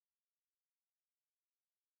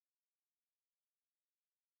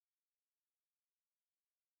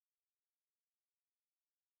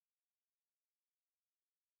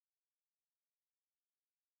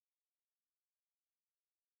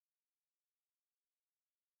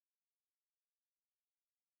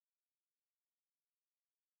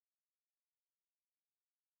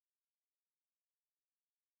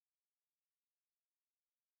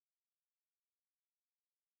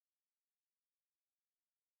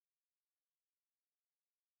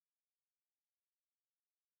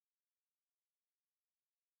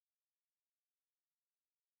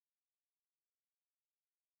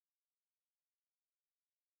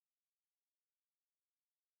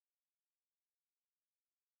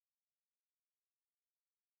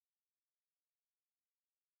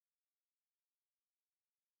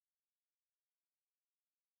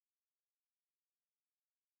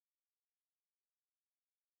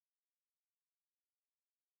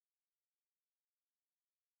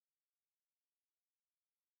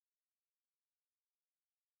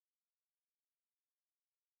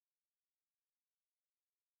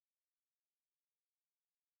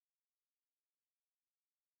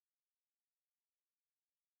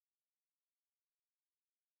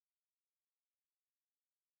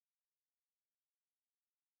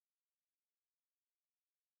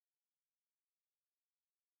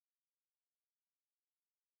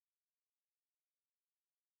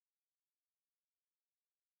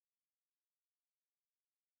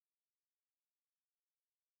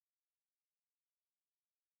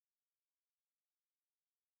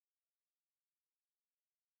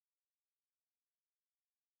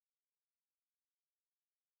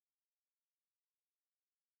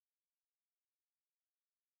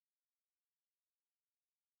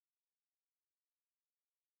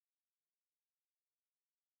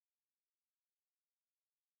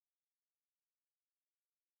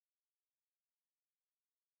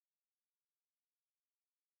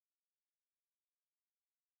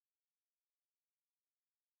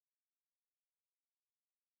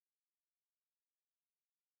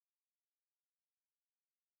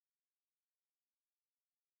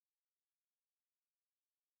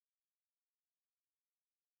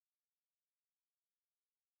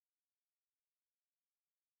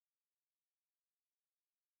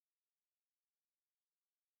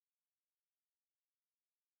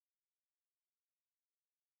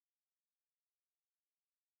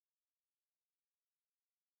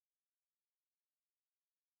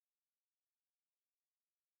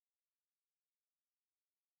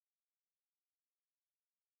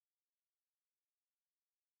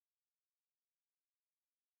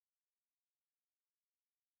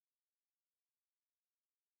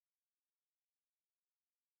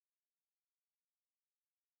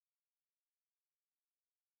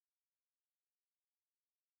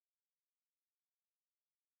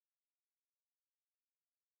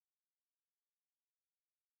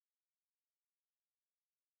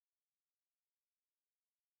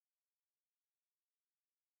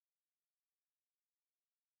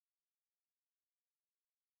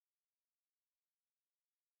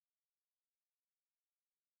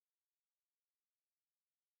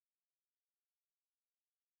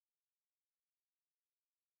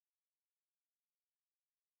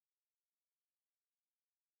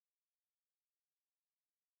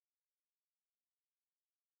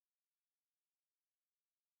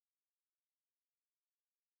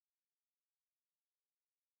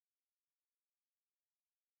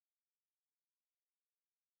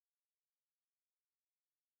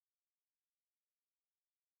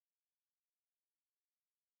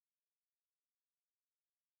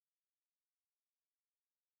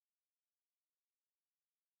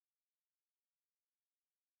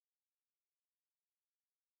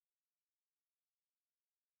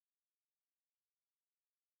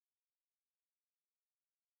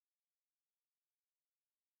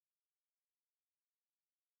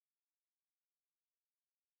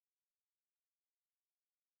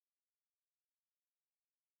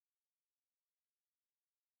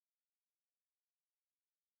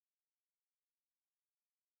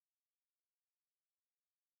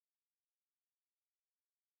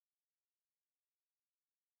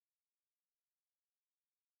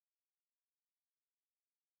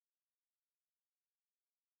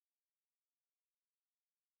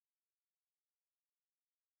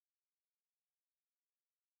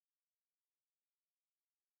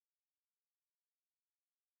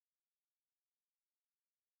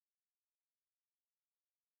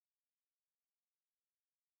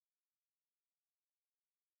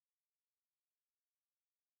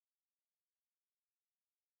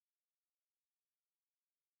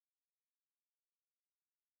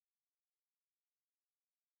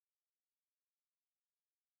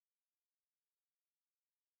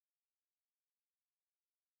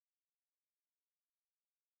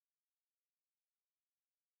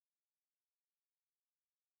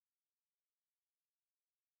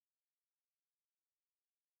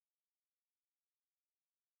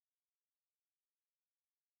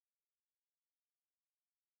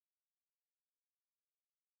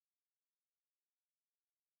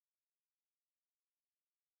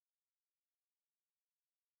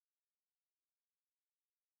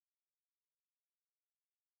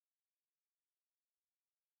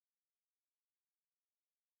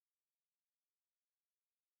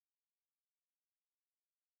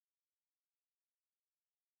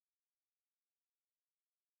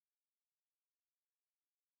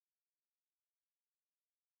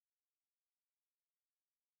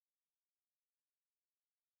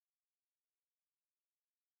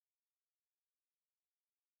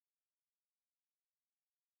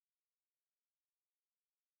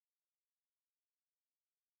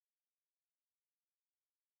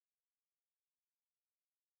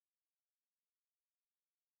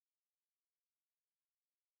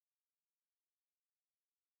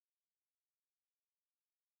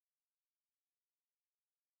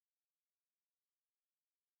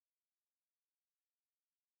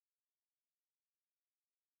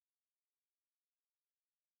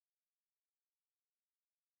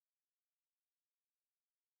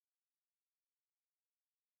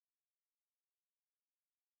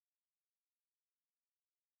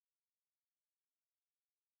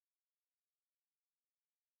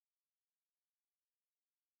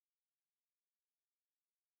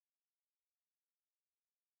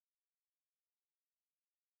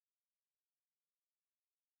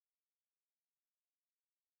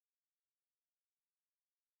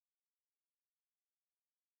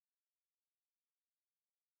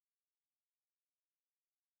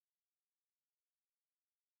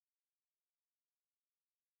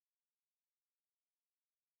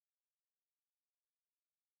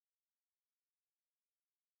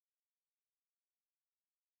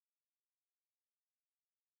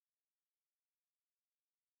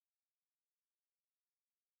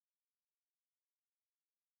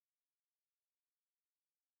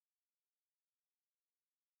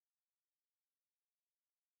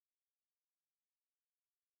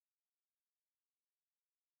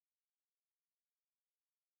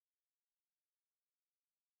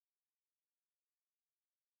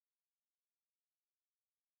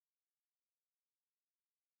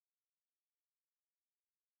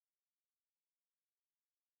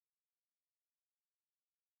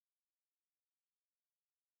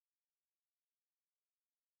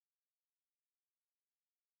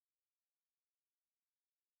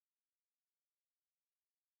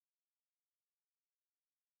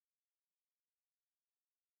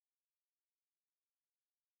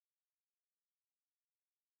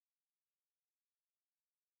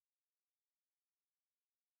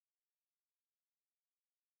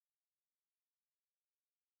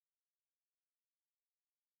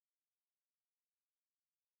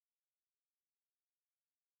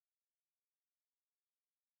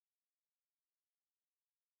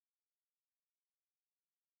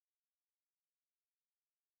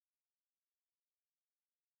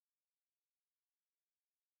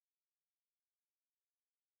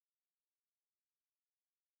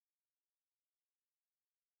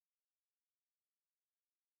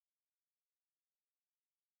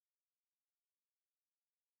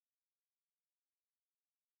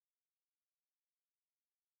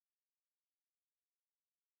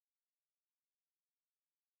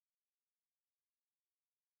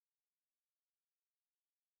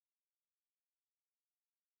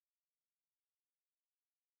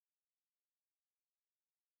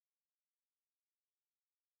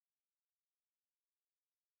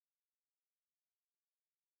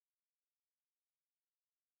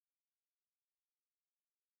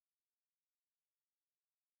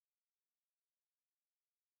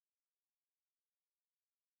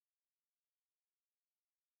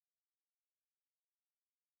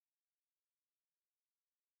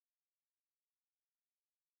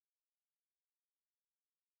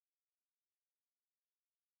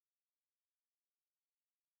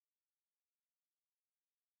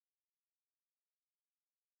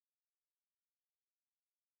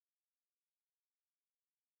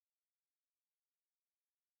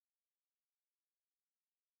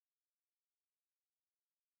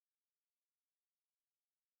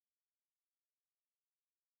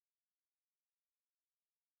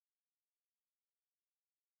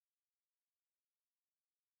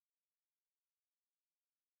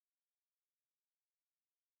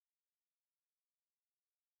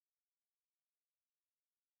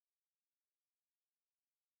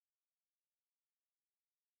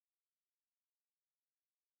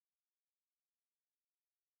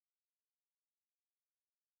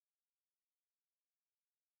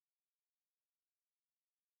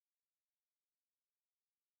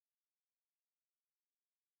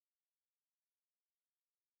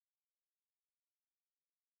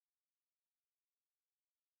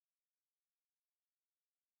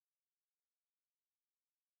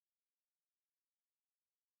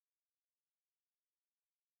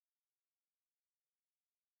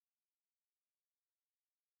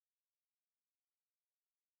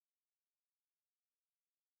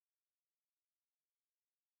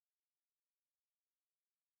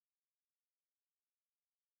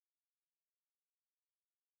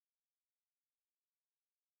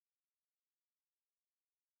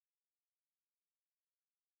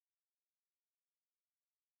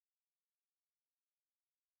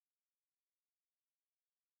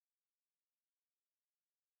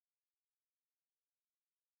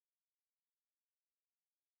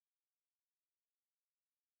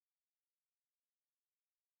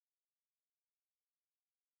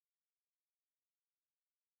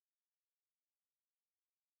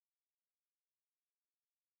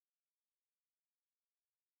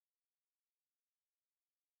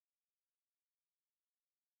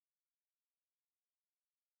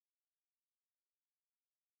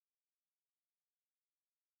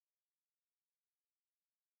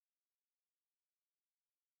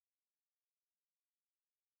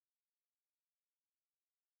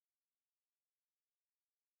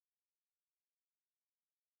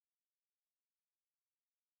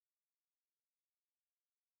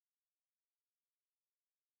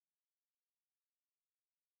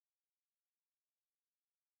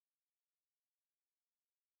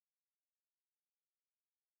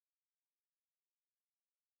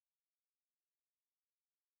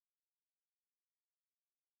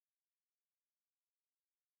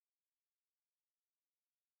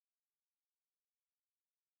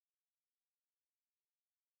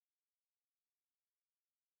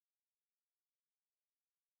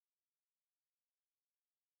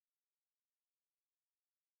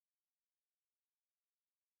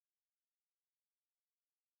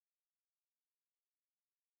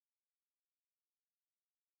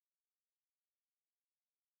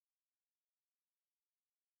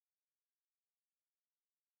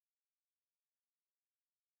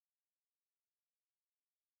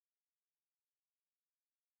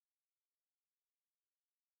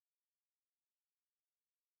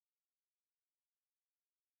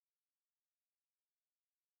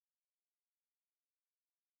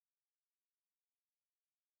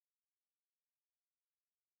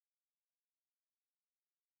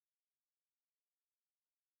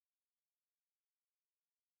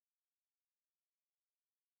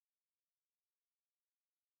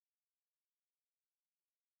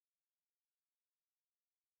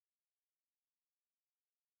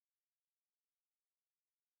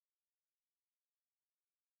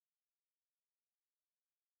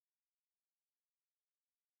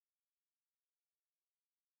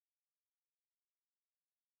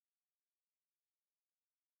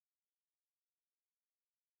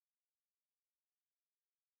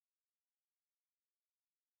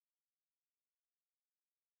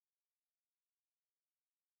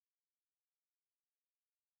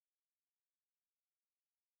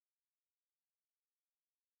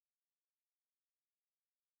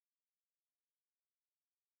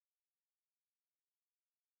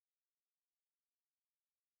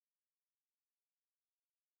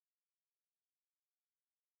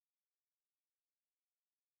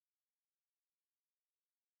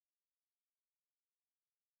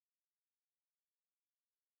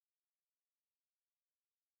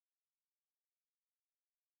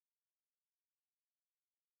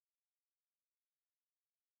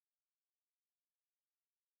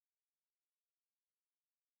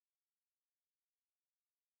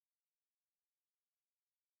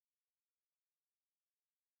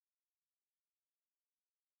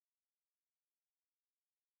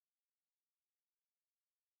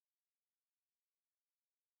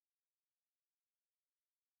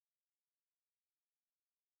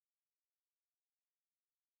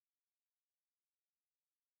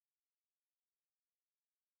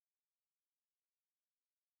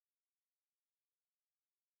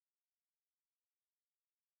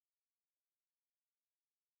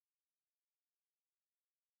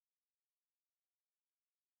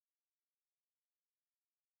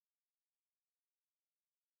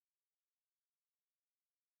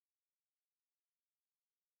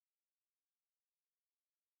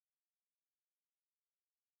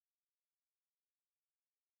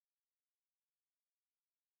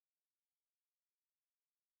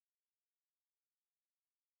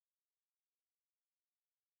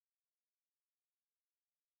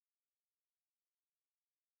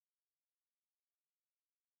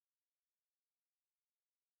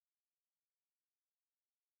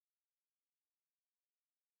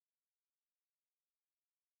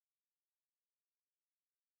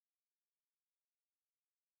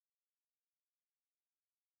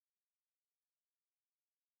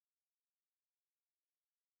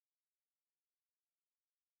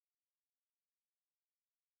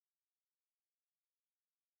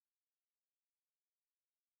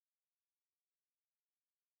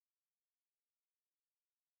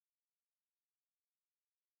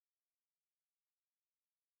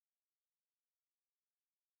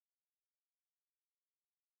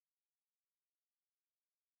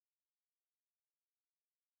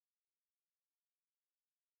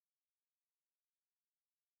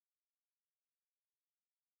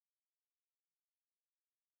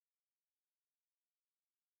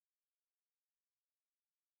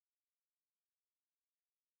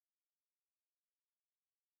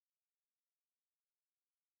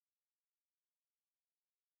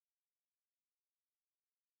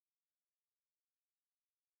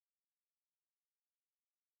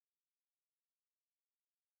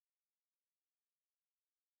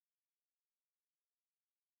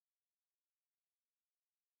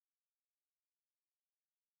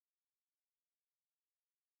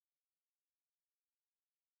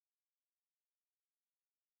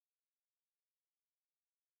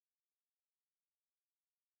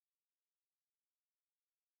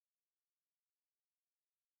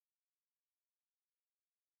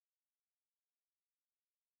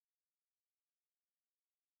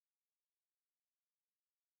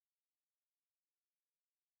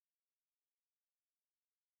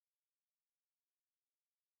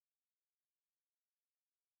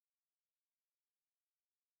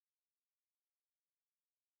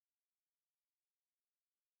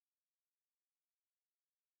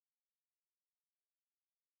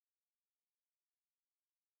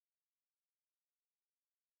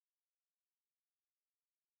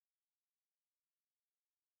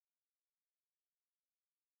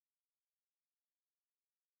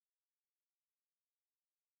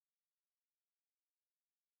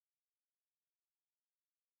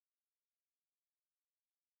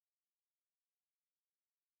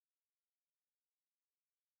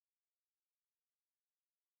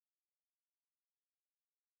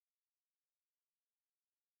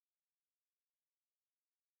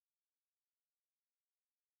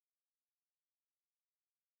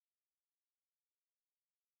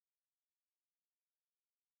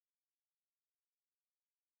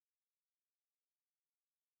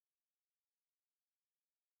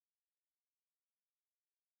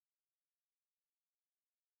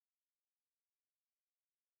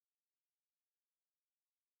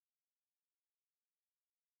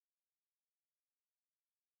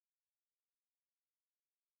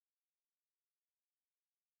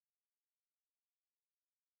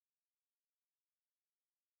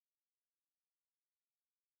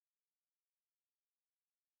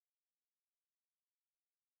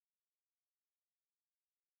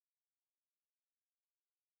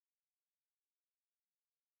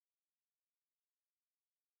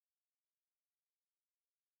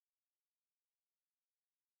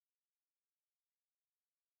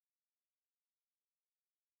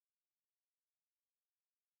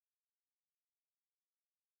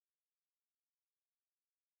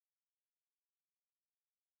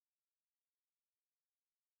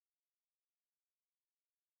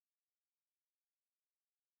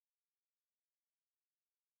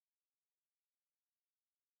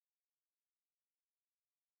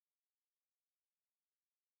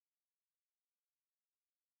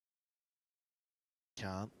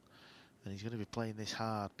can't. And he's going to be playing this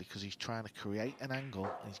hard because he's trying to create an angle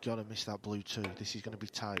and he's got to miss that blue 2. This is going to be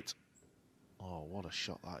tight. Oh, what a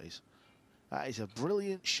shot that is. That is a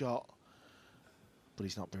brilliant shot, but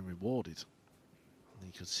he's not been rewarded. And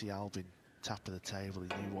you could see Albin tapping the table. He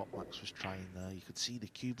knew what Max was trying there. You could see the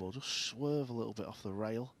cue ball just swerve a little bit off the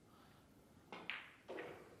rail.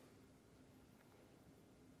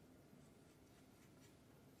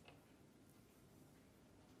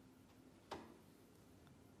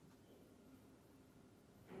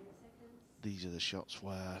 These are the shots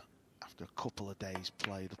where, after a couple of days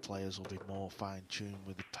play, the players will be more fine-tuned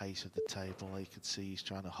with the pace of the table. You can see he's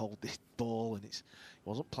trying to hold this ball, and he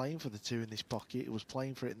wasn't playing for the 2 in this pocket, he was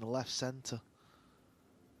playing for it in the left centre.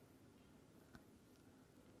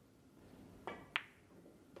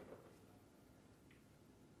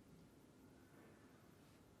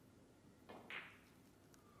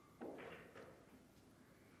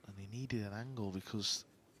 And he needed an angle because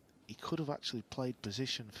he could have actually played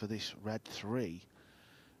position for this red 3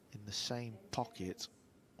 in the same pocket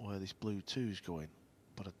where this blue 2 is going,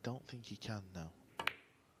 but I don't think he can now.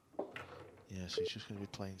 Yeah, so he's just going to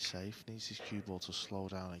be playing safe. Needs his cue ball to slow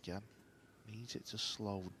down again. Needs it to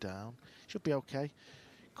slow down. Should be okay.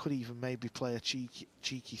 Could even maybe play a cheeky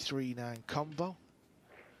 3-9 combo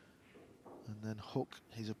and then hook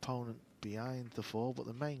his opponent behind the 4, but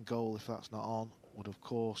the main goal, if that's not on, would of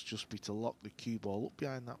course just be to lock the cue ball up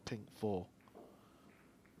behind that pink 4.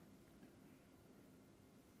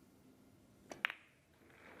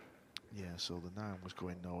 Yeah, so the 9 was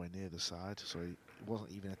going nowhere near the side, so he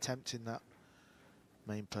wasn't even attempting that.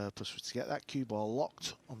 Main purpose was to get that cue ball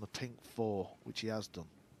locked on the pink 4, which he has done.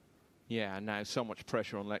 Yeah, and now so much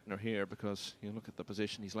pressure on Lechner here because you look at the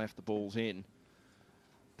position he's left the balls in.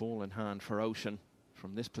 Ball in hand for Ouschan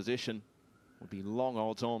from this position would be long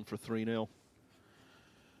odds on for 3-0.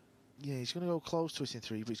 Yeah, he's going to go close to it in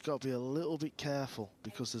 3, but he's got to be a little bit careful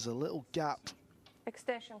because there's a little gap.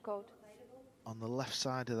 Extension code. On the left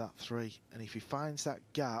side of that 3, and if he finds that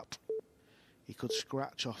gap, he could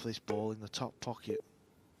scratch off this ball in the top pocket.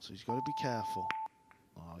 So he's got to be careful.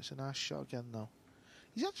 Oh, it's a nice shot again, though.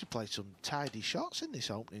 He's actually played some tidy shots in this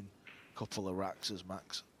opening couple of racks as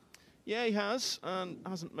Max. Yeah, he has, and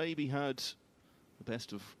hasn't maybe had the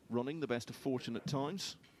best of running, the best of fortune at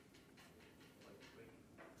times.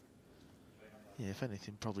 Yeah, if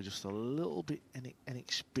anything, probably just a little bit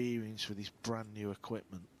inexperienced with his brand new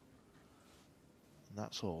equipment. And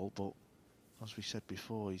that's all, but as we said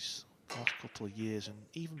before, his last couple of years, and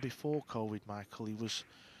even before COVID, Michael, he was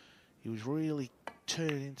really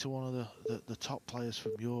turning into one of the top players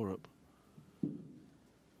from Europe.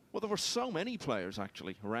 Well, there were so many players,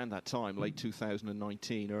 actually, around that time, late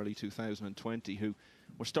 2019, early 2020, who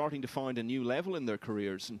were starting to find a new level in their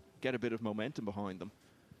careers and get a bit of momentum behind them.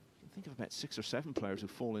 I think of about 6 or 7 players who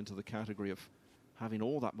fall into the category of having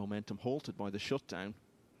all that momentum halted by the shutdown.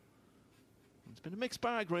 It's been a mixed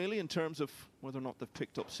bag, really, in terms of whether or not they've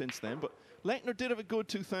picked up since then. But Lechner did have a good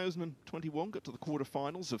 2021, got to the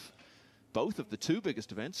quarterfinals of both of the 2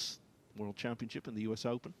 biggest events, World Championship and the US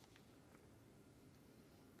Open.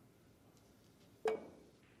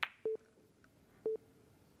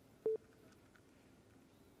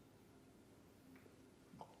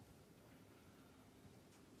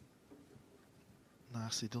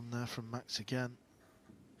 Nicely done there from Max again.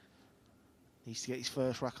 Needs to get his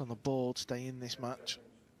first rack on the board, stay in this match.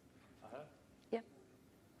 Yep.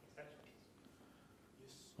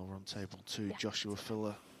 Over on table 2, Yeah. Joshua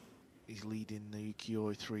Filler. He's leading the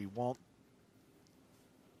Ukiyo 3-1.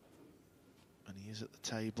 And he is at the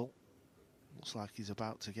table. Looks like he's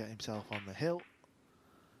about to get himself on the hill.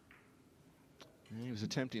 He was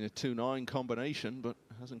attempting a 2-9 combination, but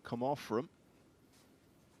hasn't come off for him.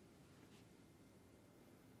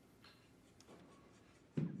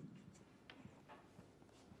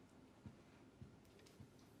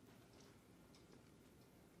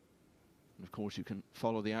 Of course, you can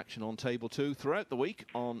follow the action on Table 2 throughout the week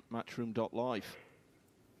on Matchroom.live.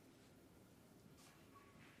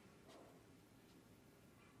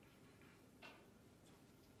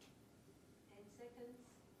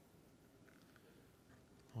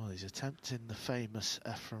 Well, he's attempting the famous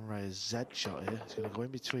Efren Reyes Z shot here. He's going to go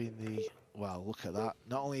in between the... Well, look at that.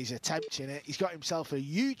 Not only is he attempting it, he's got himself a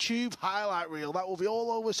YouTube highlight reel. That will be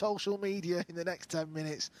all over social media in the next 10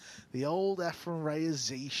 minutes. The old Efren Reyes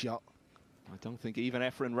Z shot. I don't think even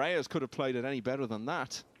Efren Reyes could have played it any better than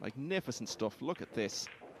that. Magnificent stuff. Look at this.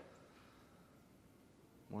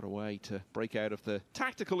 What a way to break out of the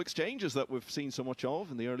tactical exchanges that we've seen so much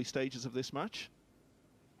of in the early stages of this match.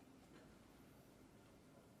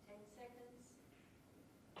 10 seconds.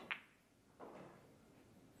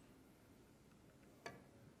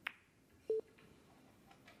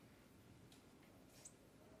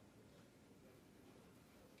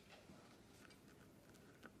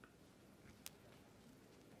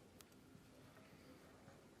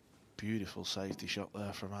 Beautiful safety shot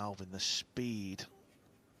there from Albin. The speed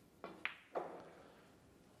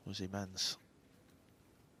was immense.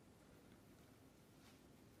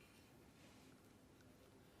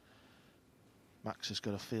 Max has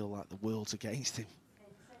got to feel like the world's against him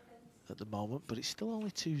at the moment, but it's still only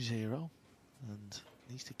 2-0 and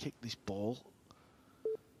needs to kick this ball.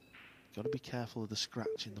 Got to be careful of the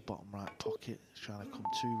scratch in the bottom right pocket. He's trying to come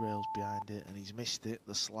 2 rails behind it and he's missed it.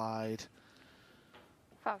 The slide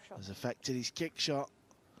has affected his kick shot.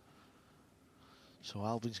 So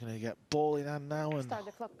Albin's going to get ball in hand now, and Start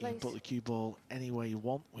the clock, you can put the cue ball any way you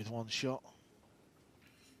want with one shot.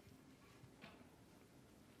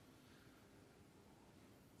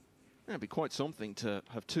 It'd be quite something to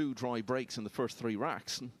have 2 dry breaks in the first 3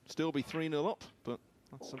 racks and still be 3-0 up, but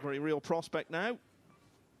that's a very real prospect now.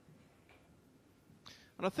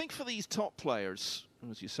 And I think for these top players,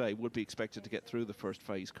 as you say, would be expected to get through the first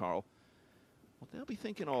phase, Carl, what they'll be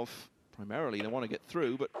thinking of, primarily, they want to get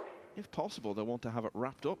through, but if possible, they want to have it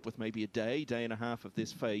wrapped up with maybe a day and a half of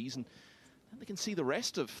this phase, and then they can see the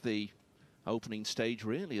rest of the opening stage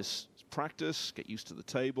really as practice, get used to the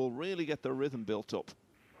table, really get their rhythm built up.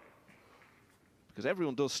 Because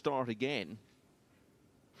everyone does start again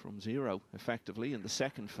from 0, effectively, in the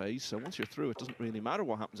second phase, so once you're through, it doesn't really matter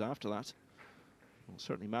what happens after that. It will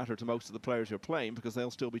certainly matter to most of the players you're playing, because they'll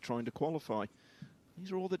still be trying to qualify.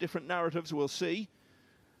 These are all the different narratives we'll see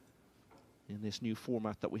in this new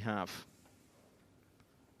format that we have.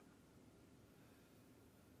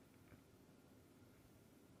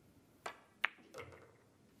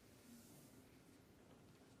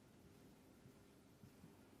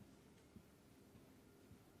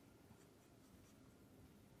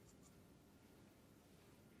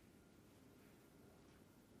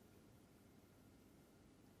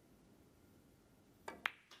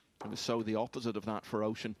 It was so the opposite of that for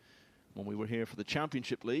Ouschan when we were here for the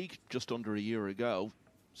Championship League just under a year ago.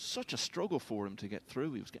 Such a struggle for him to get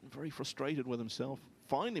through. He was getting very frustrated with himself.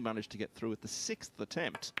 Finally managed to get through at the 6th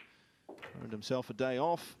attempt. Earned himself a day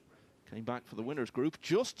off. Came back for the winners group.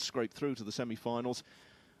 Just scraped through to the semi-finals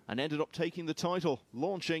and ended up taking the title,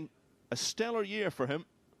 launching a stellar year for him.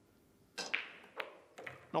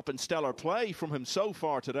 Not been stellar play from him so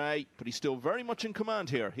far today, but he's still very much in command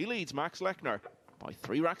here. He leads Max Lechner by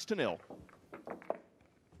 3 racks to 0.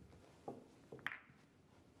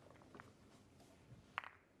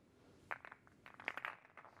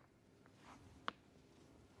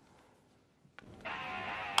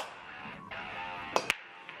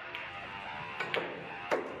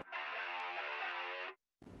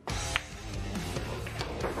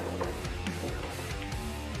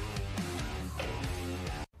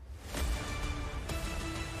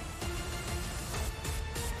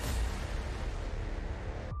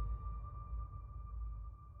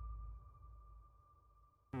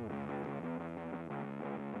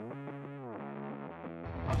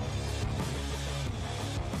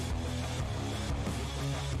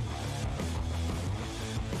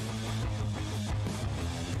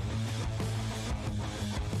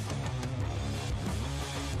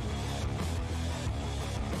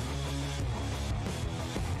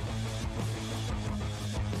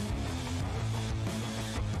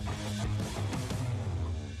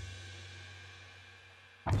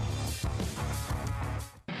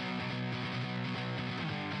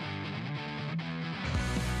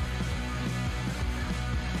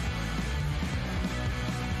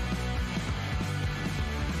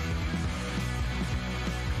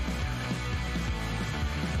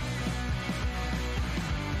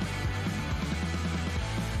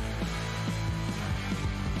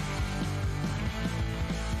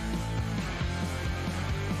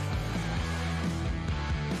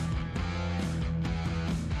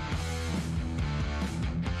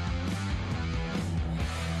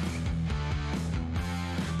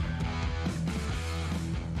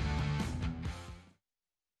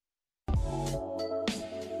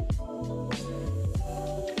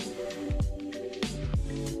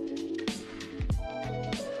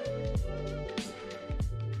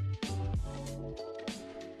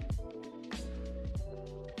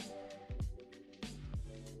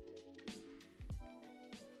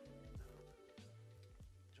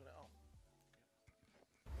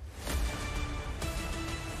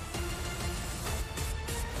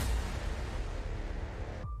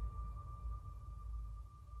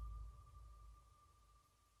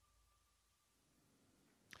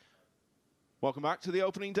 Welcome back to the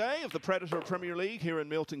opening day of the Predator Premier League here in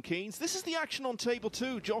Milton Keynes. This is the action on table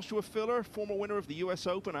 2. Joshua Filler, former winner of the US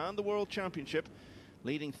Open and the World Championship,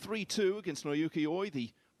 leading 3-2 against Naoyuki Oi,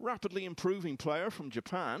 the rapidly improving player from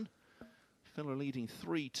Japan. Filler leading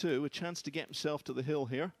 3-2, a chance to get himself to the hill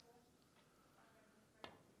here.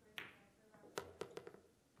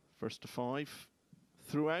 First to 5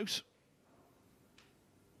 throughout.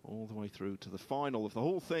 All the way through to the final of the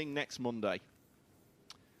whole thing next Monday.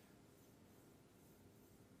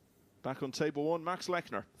 Back on table 1, Max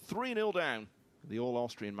Lechner, 3-0 down. The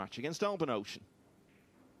All-Austrian match against Albin Ouschan.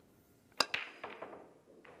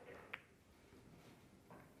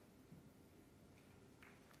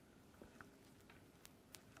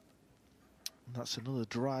 That's another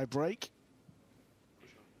dry break.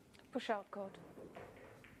 Push out code.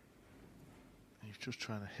 He's just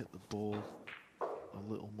trying to hit the ball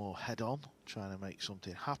a little more head on, trying to make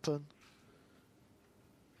something happen.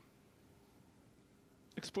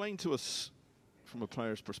 Explain to us, from a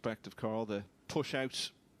player's perspective, Carl, the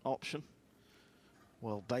push-out option.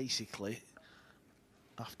 Well, basically,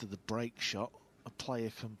 after the break shot, a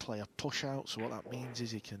player can play a push-out. So what that means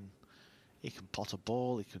is he can pot a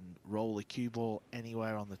ball, he can roll a cue ball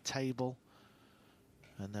anywhere on the table.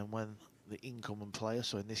 And then when the incoming player,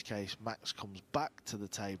 so in this case Max, comes back to the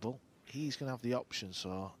table, he's going to have the option.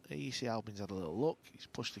 So here you see Albin's had a little look, he's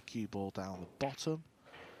pushed the cue ball down the bottom.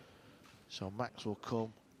 So Max will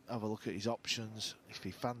come, have a look at his options. If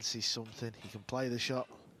he fancies something, he can play the shot.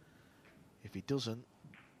 If he doesn't,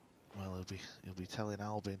 well, he'll be telling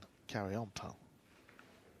Albin, carry on, pal.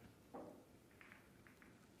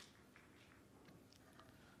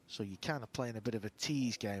 So you're kind of playing a bit of a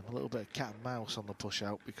tease game, a little bit of cat and mouse on the push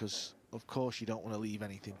out, because of course you don't want to leave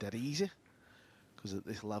anything dead easy, because at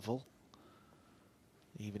this level,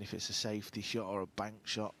 even if it's a safety shot or a bank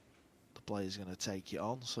shot, the player's going to take it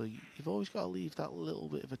on. So you've always got to leave that little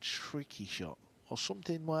bit of a tricky shot, or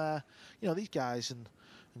something where, you know, these guys and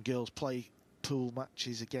girls play pool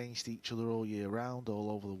matches against each other all year round,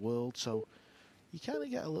 all over the world. So you kind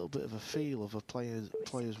of get a little bit of a feel of a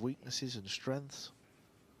player's weaknesses and strengths.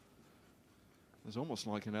 There's almost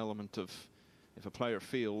like an element of, if a player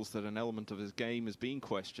feels that an element of his game is being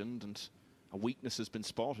questioned and a weakness has been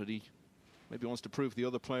spotted, he maybe wants to prove the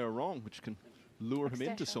other player wrong, which can lure him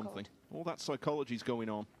into something. All that psychology's going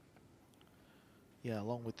on. Yeah,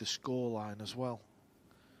 along with the scoreline as well.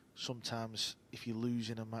 Sometimes if you're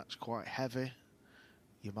losing a match quite heavy,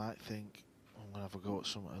 you might think, I'm going to have a go at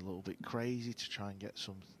something a little bit crazy to try and get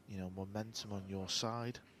some, you know, momentum on your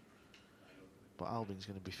side. But Albin's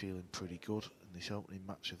going to be feeling pretty good in this opening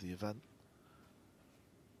match of the event.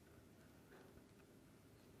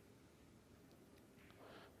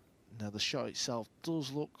 Now the shot itself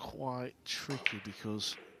does look quite tricky,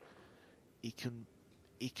 because he can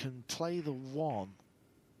play the one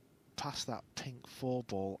past that pink 4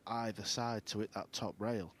 ball either side to hit that top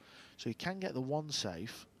rail. So he can get the one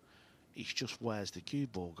safe, it's just where's the cue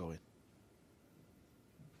ball going.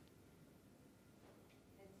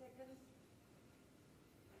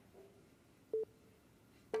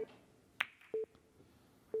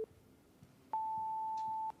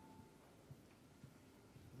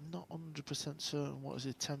 Not 100% certain what was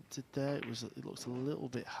attempted there. It looks a little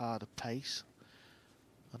bit harder pace.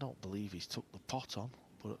 I don't believe he's took the pot on,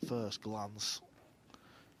 but at first glance,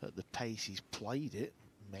 at the pace he's played it,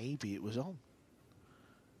 maybe it was on.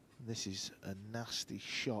 This is a nasty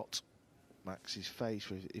shot, Max's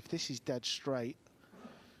face. If this is dead straight,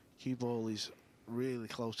 cue ball is really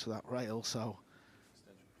close to that rail, so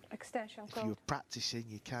Extension if code. you're practicing,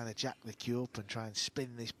 you kind of jack the cue up and try and spin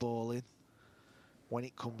this ball in. When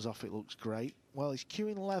it comes off, it looks great. Well, he's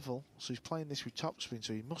cueing level, so he's playing this with topspin,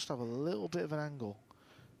 so he must have a little bit of an angle.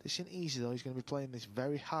 This isn't easy, though. He's going to be playing this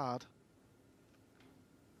very hard.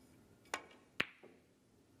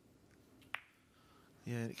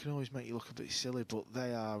 Yeah, it can always make you look a bit silly, but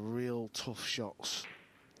they are real tough shots.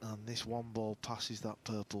 And this one ball passes that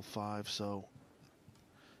purple 5, so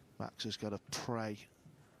Max has got to pray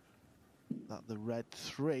that the red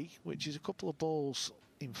 3, which is a couple of balls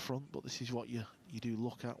in front, but this is what you do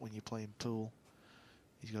look at when you're playing pool.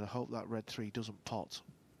 He's got to hope that red 3 doesn't pot.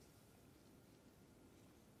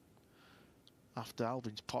 After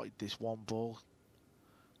Albin's potted this one ball,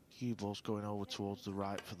 cue ball's going over towards the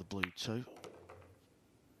right for the blue 2.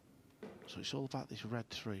 So it's all about this red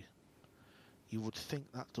 3. You would think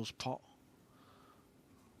that does pot.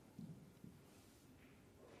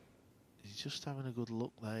 He's just having a good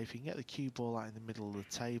look there. If he can get the cue ball out in the middle of the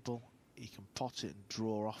table, he can pot it and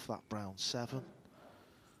draw off that brown 7.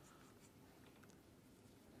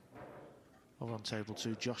 Over on table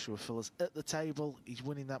 2, Joshua Filler's at the table. He's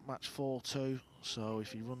winning that match 4-2. So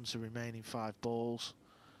if he runs the remaining 5 balls,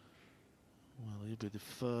 well, he'll be the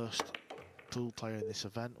first pool player in this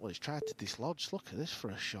event. Well, he's tried to dislodge. Look at this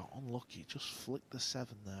for a shot. Unlucky. Just flicked the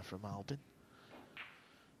 7 there from Albin.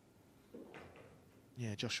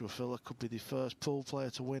 Yeah, Joshua Filler could be the first pool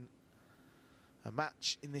player to win a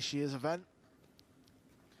match in this year's event.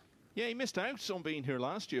 Yeah, he missed out on being here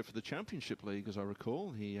last year for the Championship League, as I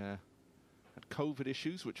recall. He had COVID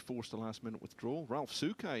issues, which forced a last-minute withdrawal. Ralph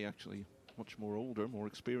Suke, actually, much more older, more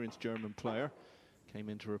experienced German player, came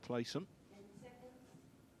in to replace him.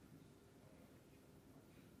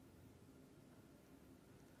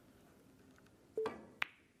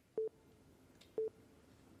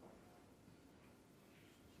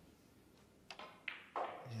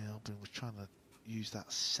 Yeah, Albin was trying to use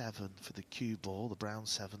that 7 for the cue ball, the brown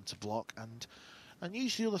 7 to block, and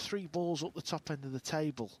use the other 3 balls up the top end of the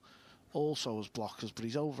table also as blockers, but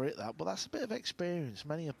he's over it that. But that's a bit of experience.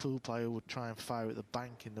 Many a pool player would try and fire at the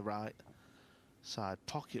bank in the right side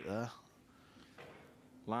pocket there.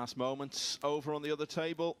 Last moments over on the other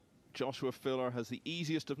table. Joshua Filler has the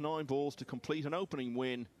easiest of 9 balls to complete an opening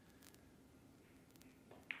win.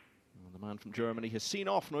 And the man from Germany has seen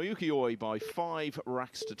off Noyuki Oi by 5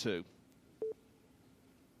 racks to 2.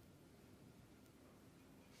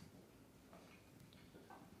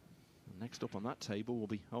 Next up on that table will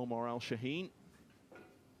be Omar Al-Shaheen,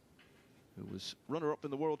 who was runner-up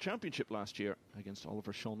in the World Championship last year against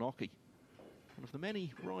Oliver Szolnocki. One of the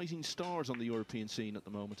many rising stars on the European scene at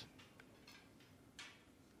the moment.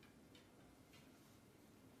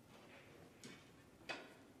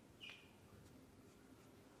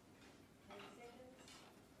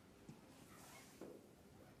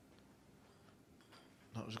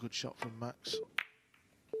 That was a good shot from Max.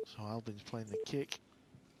 So Albin's playing the kick.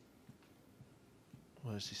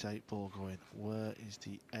 Where's this 8 ball going? Where is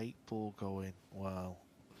the 8 ball going? Well,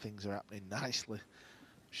 things are happening nicely.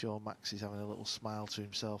 I'm sure Max is having a little smile to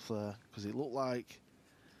himself there, because it looked like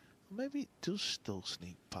maybe it does still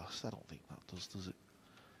sneak past. I don't think that does it?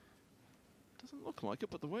 Doesn't look like it,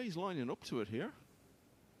 but the way he's lining up to it here,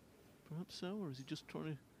 perhaps so, or is he just trying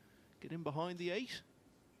to get in behind the 8?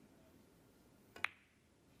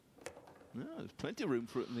 No, there's plenty of room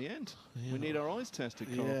for it in the end. Yeah. We need our eyes tested,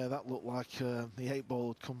 Carl. Yeah, that looked like the 8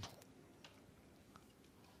 ball had come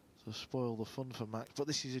to spoil the fun for Max. But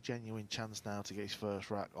this is a genuine chance now to get his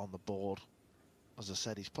first rack on the board. As I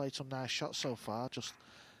said, he's played some nice shots so far, just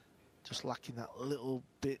lacking that little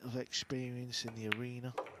bit of experience in the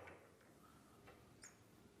arena.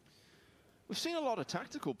 We've seen a lot of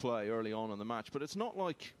tactical play early on in the match, but it's not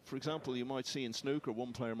like, for example, you might see in snooker,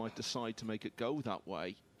 one player might decide to make it go that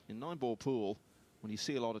way. In 9-ball pool, when you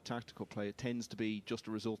see a lot of tactical play, it tends to be just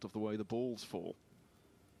a result of the way the balls fall.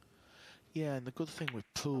 Yeah, and the good thing with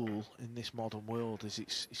pool in this modern world is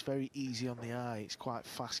it's very easy on the eye. It's quite a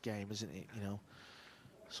fast game, isn't it? You know,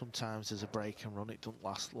 sometimes there's a break and run. It doesn't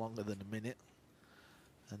last longer than a minute.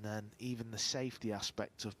 And then even the safety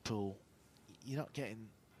aspect of pool, you're not getting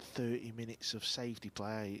 30 minutes of safety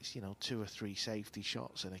play. It's, you know, 2 or 3 safety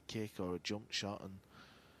shots and a kick or a jump shot, and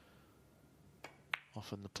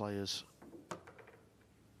often the players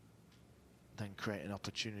then create an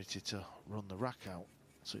opportunity to run the rack out.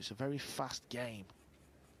 So it's a very fast game.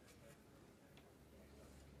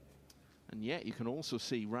 And yet you can also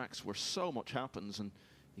see racks where so much happens and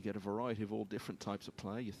you get a variety of all different types of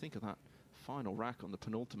play. You think of that final rack on the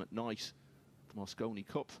penultimate night, the Mosconi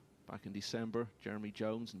Cup back in December, Jeremy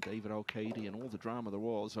Jones and David O'Cady, and all the drama there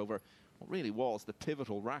was over what really was the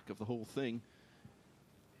pivotal rack of the whole thing.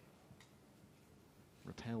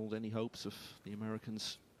 Repelled any hopes of the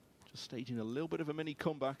Americans just staging a little bit of a mini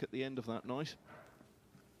comeback at the end of that night.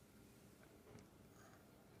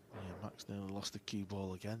 Yeah, Max nearly lost the cue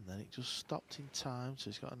ball again then. It just stopped in time, so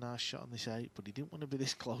he's got a nice shot on this 8, but he didn't want to be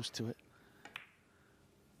this close to it.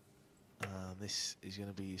 And this is going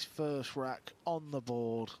to be his first rack on the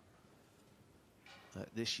board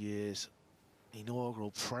at this year's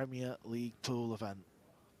inaugural Premier League pool event.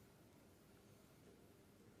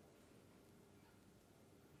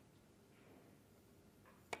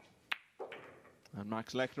 And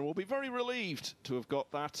Max Lechner will be very relieved to have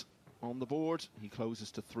got that on the board. He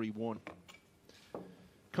closes to 3-1.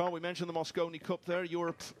 Carl, we mentioned the Mosconi Cup there.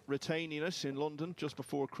 Europe retaining us in London just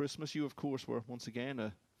before Christmas. You, of course, were once again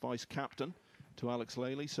a vice-captain to Alex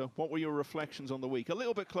Lely. So what were your reflections on the week? A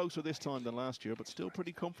little bit closer this time than last year, but still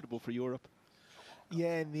pretty comfortable for Europe.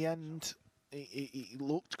 Yeah, in the end, it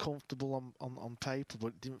looked comfortable on paper, but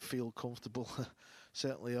it didn't feel comfortable.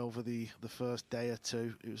 Certainly over the first day or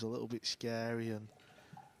two, it was a little bit scary, and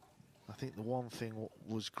I think the one thing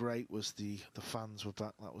was great was the fans were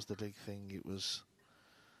back. That was the big thing. It was,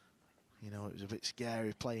 you know, it was a bit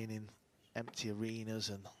scary playing in empty arenas,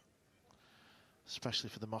 and especially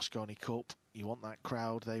for the Mosconi Cup, you want that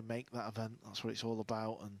crowd. They make that event. That's what it's all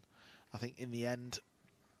about. And I think in the end,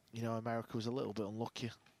 you know, America was a little bit unlucky.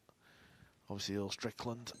 Obviously, Earl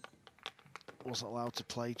Strickland wasn't allowed to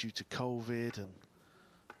play due to COVID, and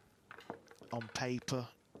on paper,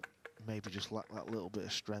 maybe just lacked that little bit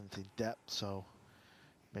of strength in depth, so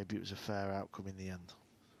maybe it was a fair outcome in the end.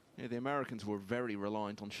 Yeah, the Americans were very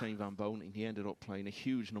reliant on Shane Van Boening. He ended up playing a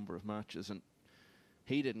huge number of matches, and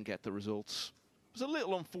he didn't get the results. It was a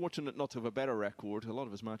little unfortunate not to have a better record. A lot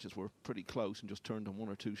of his matches were pretty close and just turned on 1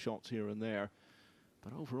 or 2 shots here and there.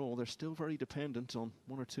 But overall, they're still very dependent on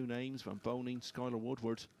 1 or 2 names, Van Boening, Skylar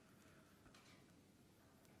Woodward.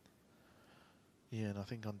 Yeah, and I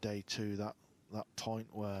think on day 2, that point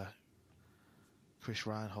where Chris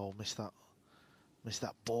Reinhold missed that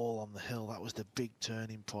ball on the hill, that was the big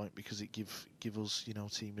turning point, because it give us, you know,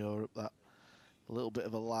 Team Europe that a little bit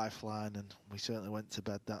of a lifeline, and we certainly went to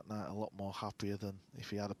bed that night a lot more happier than if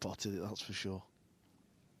he had potted it, that's for sure.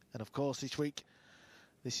 And of course this week,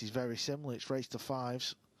 this is very similar. It's race to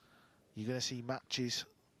 5s. You're going to see matches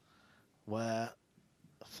where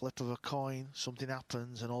a flip of a coin, something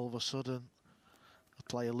happens, and all of a sudden a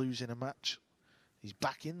player losing a match, he's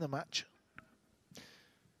back in the match.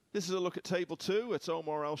 This is a look at table 2. It's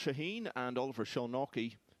Omar Al Shaheen and Oliver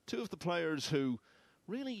Shalnocki, 2 of the players who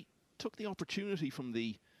really took the opportunity from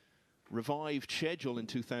the revived schedule in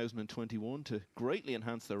 2021 to greatly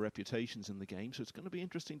enhance their reputations in the game. So it's going to be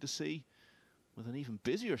interesting to see, with an even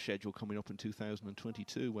busier schedule coming up in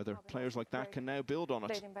 2022, whether players like that can now build on it.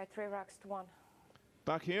 Leading by 3 racks to 1.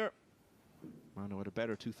 Back here, man who had a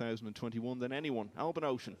better 2021 than anyone, Albin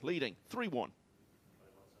Ouschan, leading 3-1.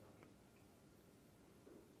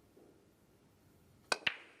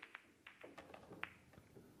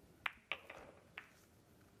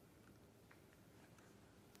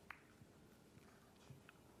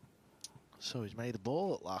 So he's made a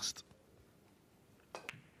ball at last.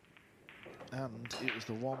 And it was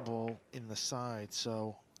the 1 ball in the side,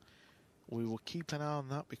 so we will keep an eye on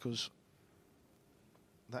that, because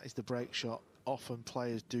that is the break shot. Often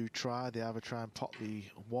players do try. They either try and pop the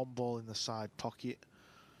 1 ball in the side pocket,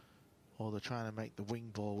 or they're trying to make the wing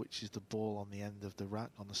ball, which is the ball on the end of the rack,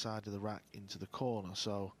 on the side of the rack, into the corner.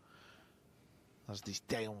 So as this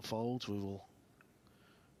day unfolds, we will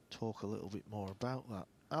talk a little bit more about that.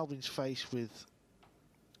 Albin's faced with,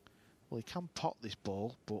 well, he can pot this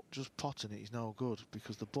ball, but just potting it is no good,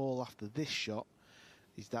 because the ball after this shot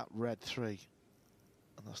is that red 3,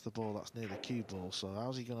 and that's the ball that's near the cue ball. So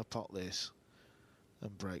how's he going to pot this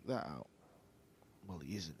and break that out? Well,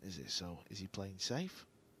 he isn't, is it? So is he playing safe?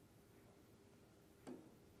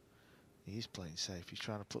 He is playing safe. He's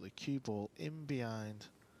trying to put the cue ball in behind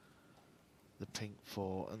the pink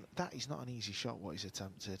 4, and that is not an easy shot what he's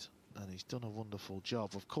attempted, and he's done a wonderful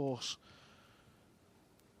job. Of course,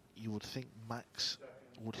 you would think Max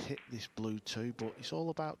would hit this blue 2, but it's all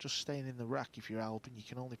about just staying in the rack. If you're Albin, you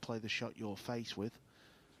can only play the shot you're faced with.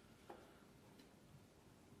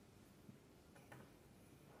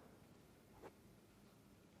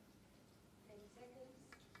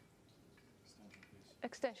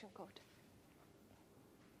 Extension code.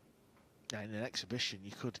 Now, in an exhibition,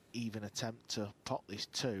 you could even attempt to pot this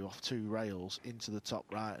 2 off 2 rails into the top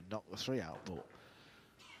right and knock the 3 out, but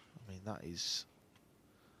I mean, that is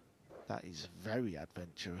very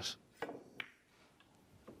adventurous.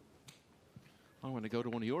 I want to go to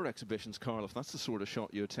one of your exhibitions, Carl, if that's the sort of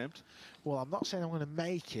shot you attempt. Well, I'm not saying I'm going to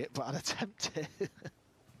make it, but I'd attempt it.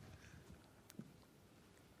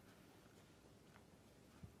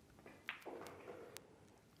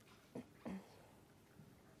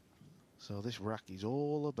 So this rack is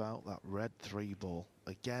all about that red 3 ball.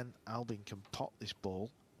 Again, Albin can pot this ball,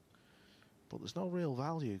 but there's no real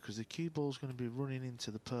value, because the cue ball's going to be running into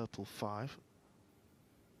the purple 5.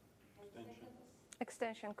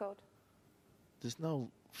 Extension code. There's no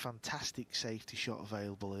fantastic safety shot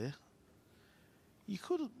available here. You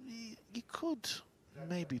could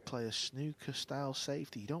maybe play a snooker style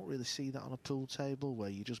safety. You don't really see that on a pool table, where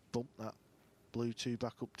you just bump that blue 2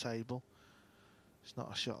 back up table. It's not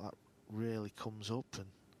a shot that really comes up, and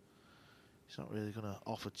it's not really going to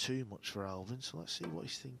offer too much for Albin. So let's see what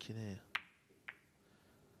he's thinking here.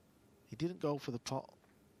 He didn't go for the pot.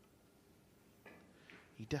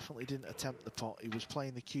 He definitely didn't attempt the pot. He was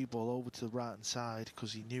playing the cue ball over to the right hand side,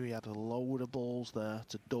 because he knew he had a load of balls there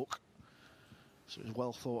to duck. So it was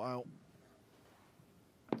well thought out.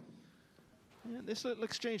 Yeah, this little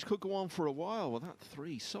exchange could go on for a while with that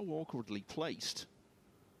 3 so awkwardly placed.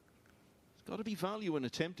 There's got to be value in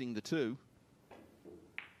attempting the 2.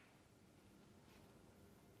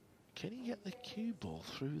 Can he get the cue ball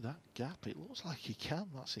through that gap? It looks like he can.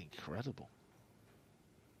 That's incredible.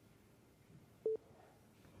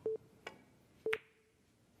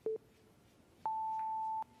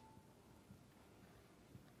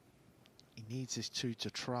 He needs this 2 to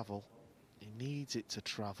travel. He needs it to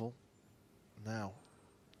travel now.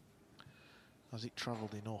 Has it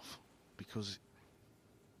travelled enough? because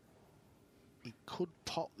he could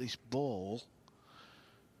pot this ball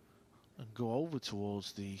and go over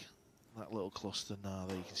towards that little cluster now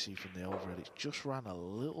that you can see from the overhead. It's just ran a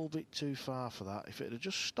little bit too far for that. If it had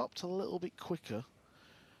just stopped a little bit quicker,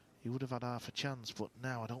 he would have had half a chance, but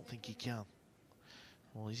now I don't think he can.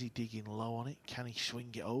 Well, is he digging low on it? Can he swing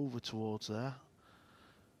it over towards there?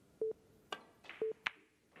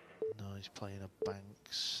 No, he's playing a bank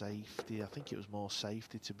safety. I think it was more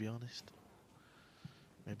safety, to be honest.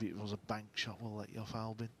 Maybe it was a bank shot. We'll let you off,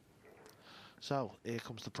 Albin. So, here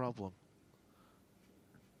comes the problem.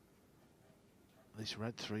 This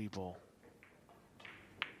red 3 ball.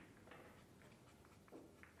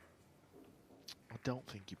 I don't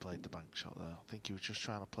think he played the bank shot there. I think he was just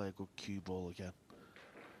trying to play a good cue ball again.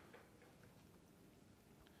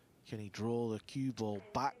 Can he draw the cue ball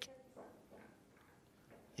back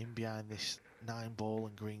in behind this 9 ball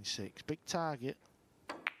and green 6? Big target.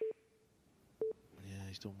 Yeah,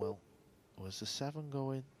 he's done well. Where's the 7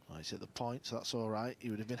 going? Oh, he's at the point, so that's all right. He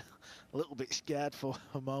would have been a little bit scared for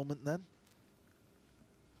a moment then.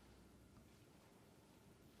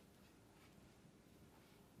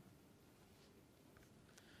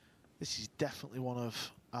 This is definitely one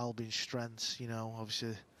of Albin's strengths, you know.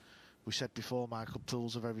 Obviously, we said before, Michael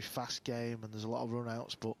Poole's a very fast game and there's a lot of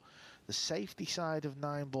run-outs, but the safety side of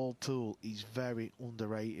 9-ball pool is very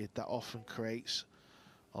underrated. That often creates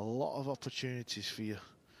a lot of opportunities for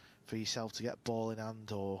yourself to get ball in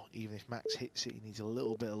hand, or even if Max hits it, he needs a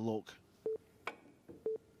little bit of luck.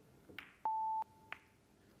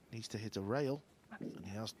 Needs to hit a rail, and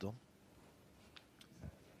he has done.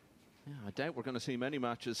 Yeah, I doubt we're going to see many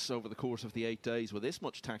matches over the course of the 8 days with this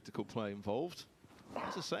much tactical play involved.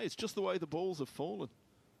 As I say, it's just the way the balls have fallen.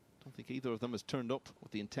 I don't think either of them has turned up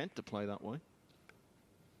with the intent to play that way. –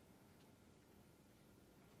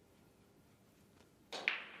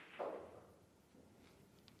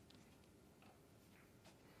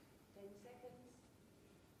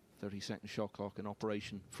 30-second shot clock in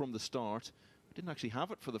operation from the start. We didn't actually have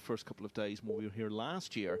it for the first couple of days when we were here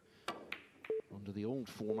last year under the old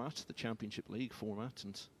format, the Championship League format,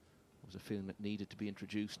 and there was a feeling that needed to be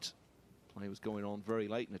introduced. Play was going on very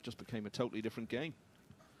late and it just became a totally different game.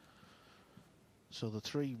 So the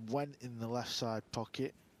 3 went in the left side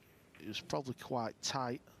pocket. It was probably quite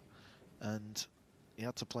tight and he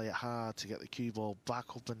had to play it hard to get the cue ball back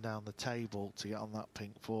up and down the table to get on that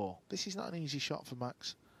pink 4. This is not an easy shot for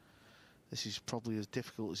Max. This is probably as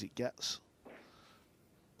difficult as it gets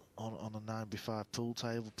on a 9x5 pool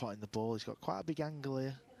table, potting the ball. He's got quite a big angle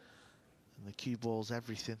here and the cue ball's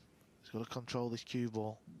everything. He's got to control this cue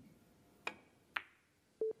ball.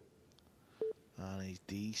 And he's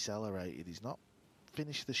decelerated. He's not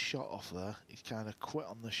finished the shot off there. He's kind of quit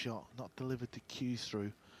on the shot, not delivered the cue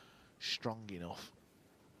through strong enough.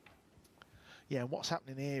 Yeah, and what's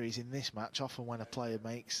happening here is in this match, often when a player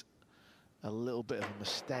makes a little bit of a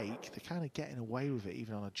mistake, they're kind of getting away with it,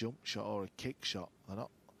 even on a jump shot or a kick shot. They're not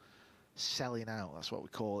selling out. That's what we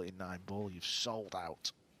call it in 9-ball. You've sold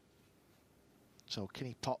out. So can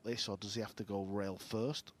he pot this, or does he have to go rail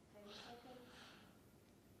first?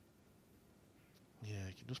 Yeah,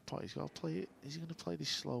 he can just pot. He's got to play it. Is he going to play this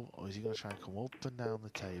slow, or is he going to try and come up and down the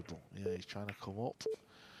table? Yeah, he's trying to come up,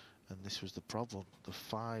 and this was the problem. The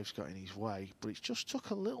 5's got in his way, but it just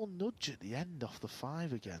took a little nudge at the end off the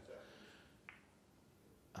 5 again.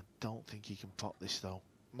 I don't think he can pot this though.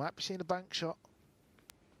 Might be seeing a bank shot.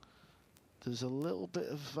 There's a little bit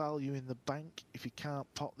of value in the bank if he can't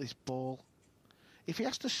pot this ball. If he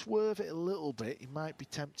has to swerve it a little bit, he might be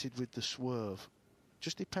tempted with the swerve.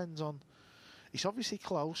 Just depends on... It's obviously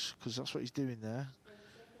close, because that's what he's doing there.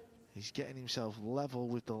 He's getting himself level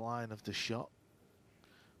with the line of the shot.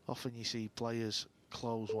 Often you see players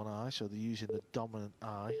close one eye, so they're using the dominant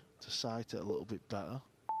eye to sight it a little bit better.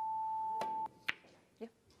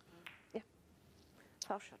 Yeah.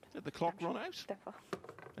 Foul shot. Did the clock run out?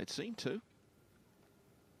 It seemed to.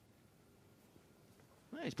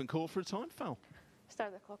 Yeah, he's been called for a time foul.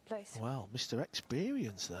 Start the clock, please. Well, Mr.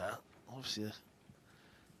 Experience there. Obviously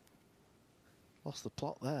lost the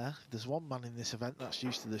plot there. There's one man in this event that's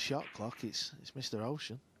used to the shot clock. It's Mr.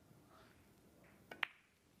 Ouschan.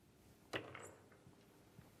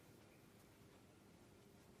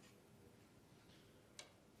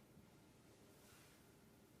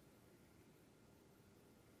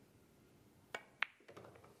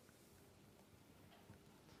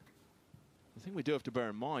 The thing we do have to bear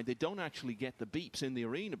in mind, they don't actually get the beeps in the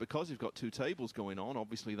arena because you've got 2 tables going on.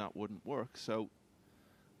 Obviously that wouldn't work, so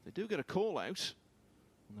they do get a call out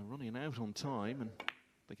and they're running out on time and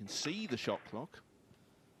they can see the shot clock,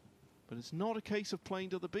 but it's not a case of playing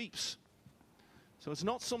to the beeps. So it's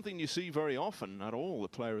not something you see very often at all, a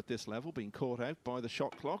player at this level being caught out by the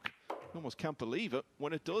shot clock. You almost can't believe it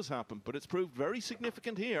when it does happen, but it's proved very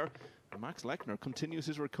significant here. And Max Lechner continues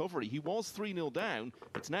his recovery. He was 3-0 down.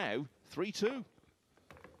 It's now 3-2.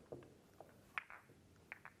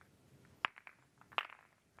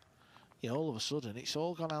 Yeah, all of a sudden, it's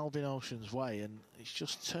all gone Albin Ouschan's way, and it's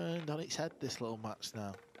just turned on its head, this little match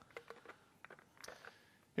now.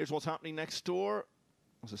 Here's what's happening next door.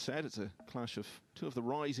 As I said, it's a clash of two of the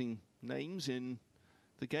rising names in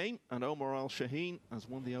the game, and Omar Al-Shaheen has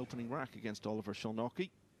won the opening rack against Oliver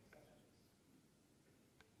Szolnocki.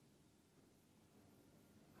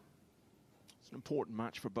 It's an important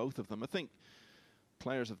match for both of them. I think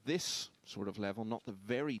players of this sort of level, not the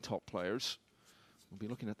very top players, will be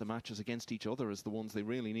looking at the matches against each other as the ones they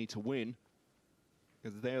really need to win,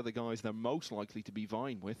 because they're the guys they're most likely to be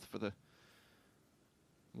vying with for the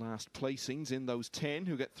last placings in those 10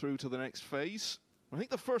 who get through to the next phase. I think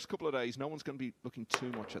the first couple of days, no one's going to be looking too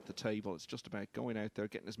much at the table. It's just about going out there,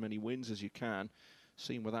 getting as many wins as you can,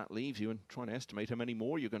 seeing where that leaves you, and trying to estimate how many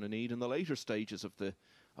more you're going to need in the later stages of the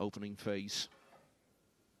opening phase.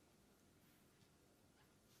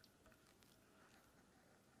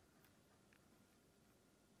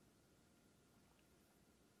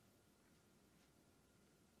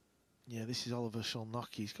 Yeah, this is Oliver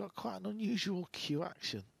Szolnocki. He's got quite an unusual cue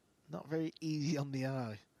action. Not very easy on the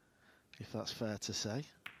eye, if that's fair to say.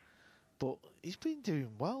 But he's been doing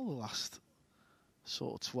well the last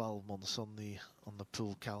sort of 12 months on the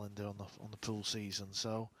pool calendar, on the pool season.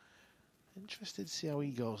 So interested to see how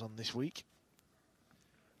he goes on this week.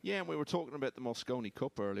 Yeah, and we were talking about the Mosconi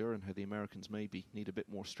Cup earlier and how the Americans maybe need a bit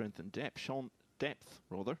more strength and depth.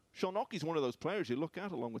 Szolnocki's one of those players you look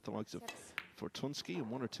at along with the likes of Fortunsky and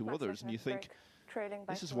one or two others, and you think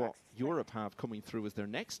this is what Europe have coming through as their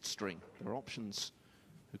next string, their options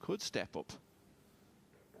who could step up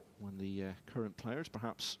when the current players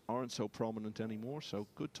perhaps aren't so prominent anymore. So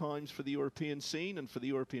good times for the European scene and for the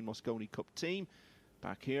European Mosconi Cup team.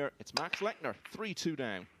 Back here, it's Max Lechner, 3-2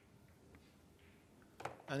 down.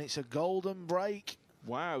 And it's a golden break.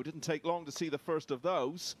 Wow, didn't take long to see the first of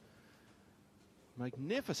those.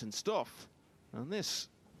 Magnificent stuff. And this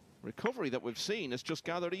recovery that we've seen has just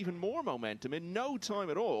gathered even more momentum in no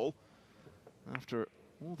time at all. After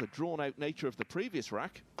all the drawn-out nature of the previous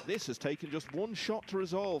rack, this has taken just one shot to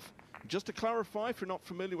resolve. Just to clarify, if you're not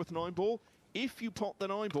familiar with 9-ball, if you pot the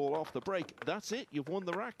 9-ball off the break, that's it, you've won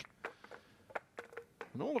the rack.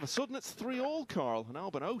 And all of a sudden it's 3-all, Carl, and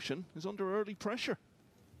Albin Ouschan is under early pressure.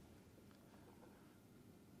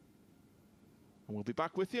 And we'll be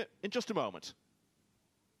back with you in just a moment.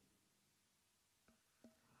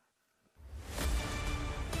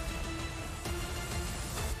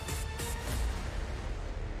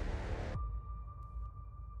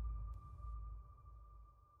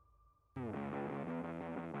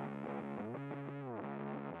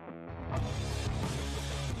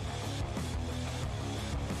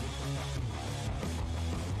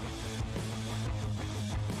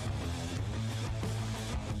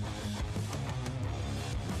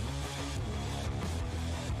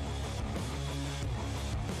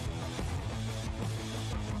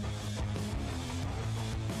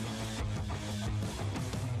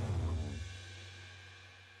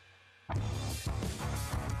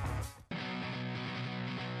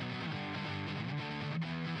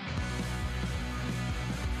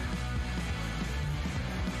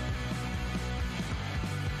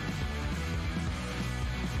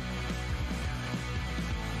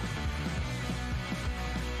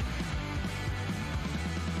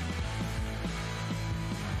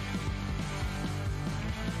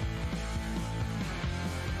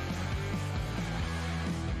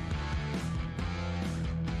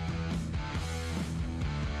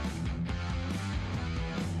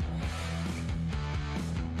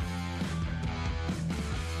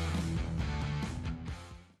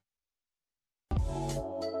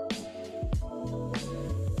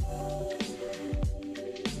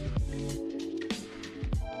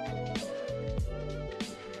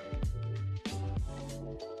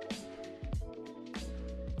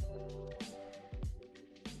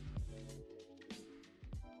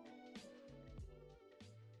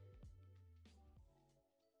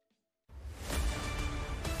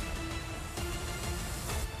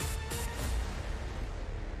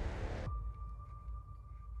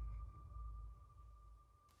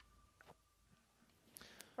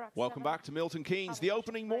 Welcome back to Milton Keynes, the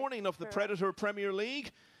opening morning of the Predator Premier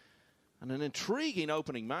League. And an intriguing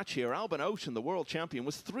opening match here. Albin Ouschan, the world champion,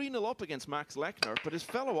 was 3-0 up against Max Lechner, but his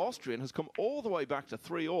fellow Austrian has come all the way back to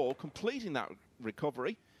 3-all, completing that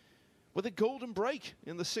recovery with a golden break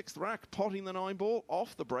in the 6th rack, potting the 9-ball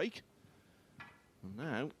off the break. And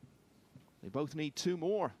now they both need 2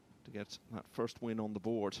 more to get that first win on the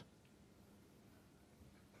board.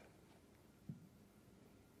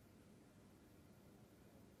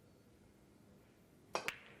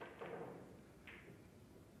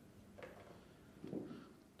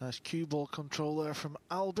 Nice cue ball control there from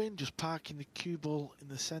Albin, just parking the cue ball in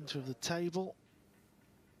the centre of the table.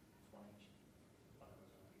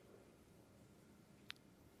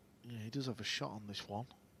 Yeah, he does have a shot on this one,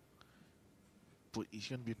 but he's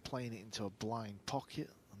going to be playing it into a blind pocket,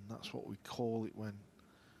 and that's what we call it when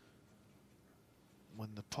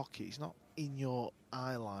the pocket is not in your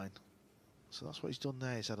eye line. So that's what he's done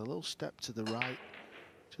there. He's had a little step to the right,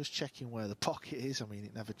 just checking where the pocket is. I mean,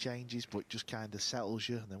 it never changes, but it just kind of settles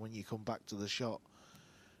you. And then when you come back to the shot,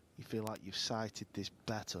 you feel like you've sighted this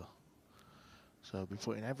better. So we'll be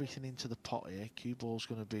putting everything into the pot here. Cue ball's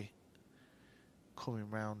going to be coming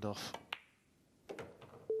round off.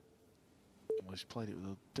 Well, he's played it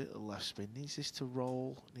with a bit of left spin. Needs this to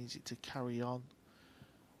roll, needs it to carry on.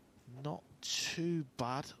 Not too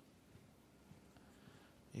bad.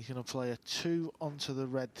 He's going to play a 2 onto the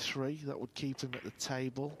red 3. That would keep him at the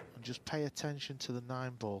table. And just pay attention to the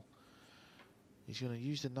 9-ball. He's going to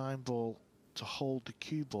use the 9-ball to hold the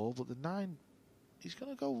cue ball, but the 9, he's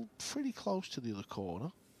going to go pretty close to the other corner.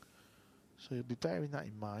 So you'll be bearing that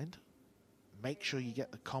in mind. Make sure you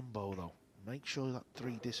get the combo, though. Make sure that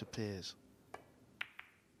 3 disappears.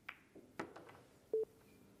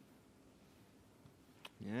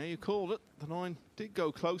 Yeah, you called it. The 9 did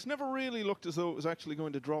go close. Never really looked as though it was actually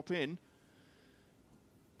going to drop in.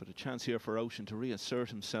 But a chance here for Ouschan to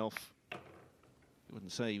reassert himself. I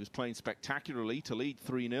wouldn't say he was playing spectacularly to lead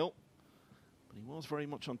 3-0. But he was very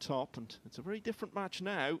much on top. And it's a very different match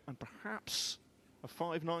now. And perhaps a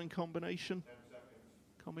 5-9 combination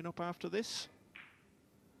coming up after this.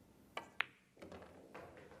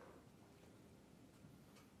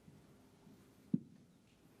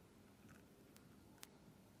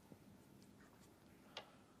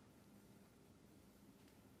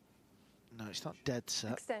 No, it's not dead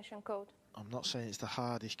set. Extension code. I'm not saying it's the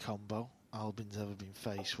hardest combo Albin's ever been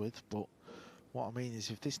faced with, but what I mean is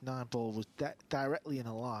if this 9-ball was directly in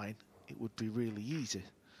a line, it would be really easy.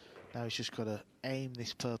 Now he's just got to aim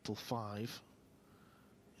this purple 5.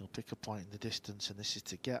 He'll pick a point in the distance, and this is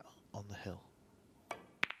to get on the hill.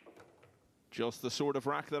 Just the sort of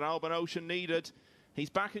rack that Albin Ouschan needed. He's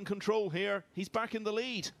back in control here. He's back in the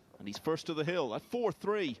lead, and he's first to the hill at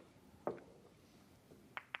 4-3.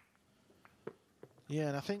 Yeah,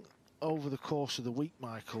 and I think over the course of the week,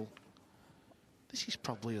 Michael, this is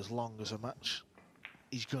probably as long as a match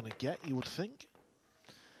he's going to get, you would think.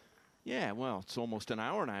 Yeah, well, it's almost an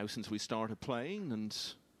hour now since we started playing, and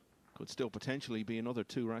could still potentially be another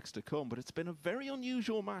 2 racks to come. But it's been a very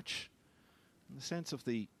unusual match in the sense of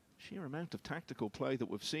the sheer amount of tactical play that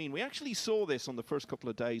we've seen. We actually saw this on the first couple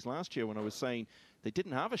of days last year when I was saying they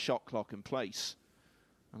didn't have a shot clock in place.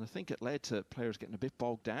 And I think it led to players getting a bit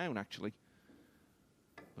bogged down, actually.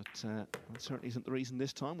 But that certainly isn't the reason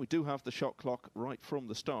this time. We do have the shot clock right from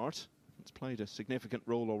the start. It's played a significant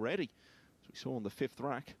role already, as we saw on the 5th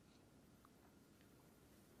rack.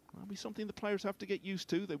 That'll be something the players have to get used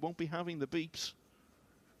to. They won't be having the beeps.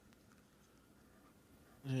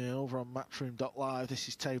 Yeah, over on Matchroom.live, this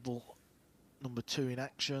is table number 2 in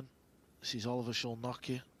action. This is Oliver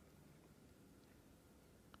Szulnoki.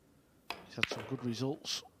 He's had some good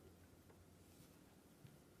results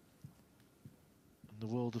in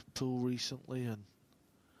the world of pool recently, and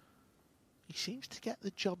he seems to get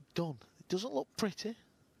the job done. It doesn't look pretty. And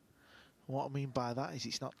what I mean by that is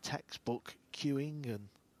it's not textbook cueing and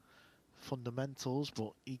fundamentals,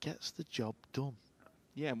 but he gets the job done.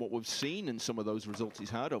 Yeah, and what we've seen in some of those results he's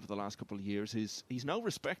had over the last couple of years is he's no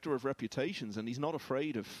respecter of reputations, and he's not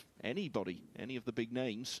afraid of anybody, any of the big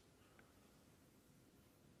names.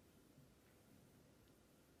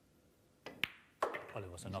 Well,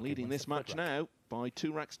 he's leading this match now by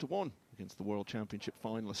 2 racks to 1 against the World Championship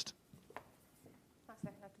finalist. Max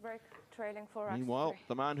Lechner to break, trailing 4 racks. Meanwhile,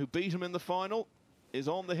 the man who beat him in the final is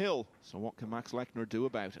on the hill. So what can Max Lechner do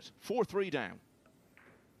about it? 4-3 down.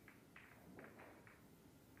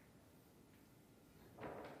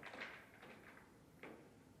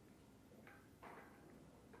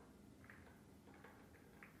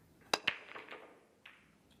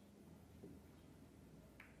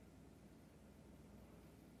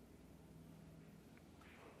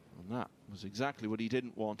 And that was exactly what he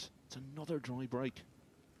didn't want. It's another dry break.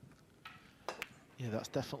 Yeah, that's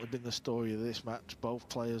definitely been the story of this match. Both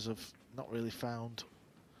players have not really found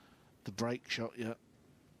the break shot yet.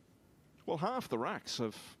 Well, half the racks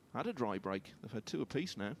have had a dry break. They've had 2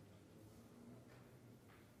 apiece now.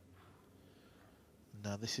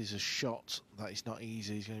 Now this is a shot that is not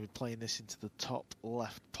easy. He's going to be playing this into the top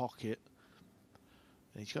left pocket.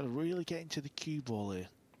 And he's got to really get into the cue ball here.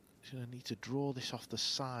 He's going to need to draw this off the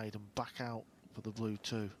side and back out for the blue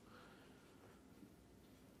 2.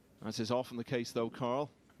 As is often the case though, Carl,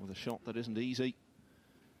 with a shot that isn't easy.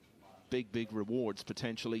 Big rewards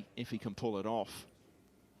potentially if he can pull it off.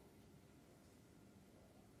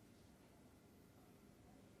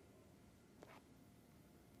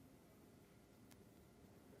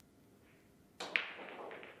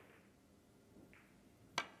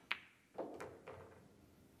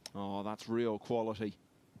 Oh, that's real quality.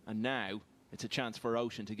 And now it's a chance for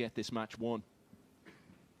Ouschan to get this match won.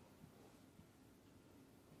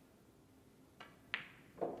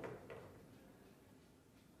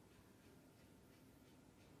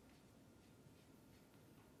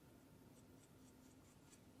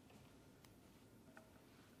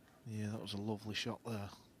 Yeah, that was a lovely shot there.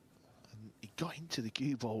 And he got into the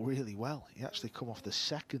cue ball really well. He actually come off the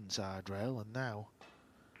second side rail, and now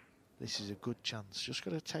this is a good chance. Just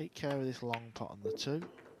got to take care of this long pot on the 2.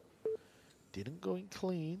 Didn't go in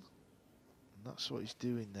clean. And that's what he's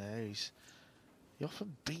doing there. He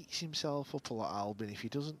often beats himself up a lot, Albin, if he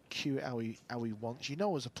doesn't cue it how he wants. You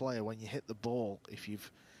know as a player when you hit the ball, if you've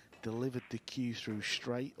delivered the cue through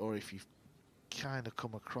straight or if you've kind of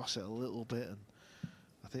come across it a little bit, and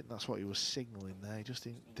I think that's what he was signalling there. He just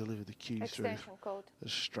didn't deliver the cue through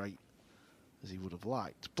as straight as he would have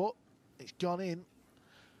liked. But it's gone in.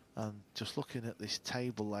 And just looking at this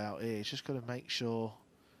table layout here, he's just got to make sure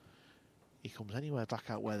he comes anywhere back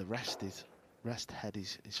out where the rest is. Rest head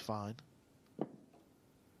is fine.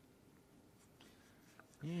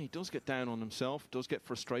 Yeah, he does get down on himself, does get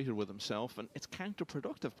frustrated with himself, and it's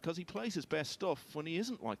counterproductive because he plays his best stuff when he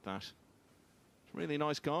isn't like that. He's a really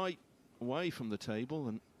nice guy away from the table,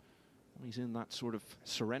 and when he's in that sort of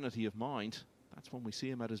serenity of mind, that's when we see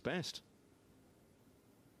him at his best.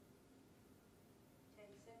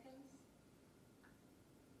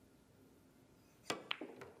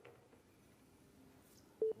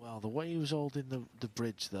 Well, the way he was holding the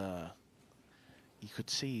bridge there, you could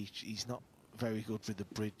see he's not very good with the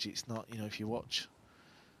bridge. It's not, you know, if you watch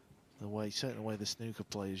the way, certainly the way the snooker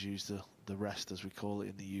players use the rest, as we call it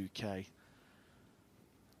in the UK,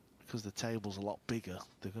 because the table's a lot bigger,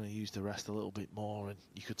 they're going to use the rest a little bit more, and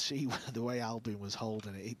you could see the way Albin was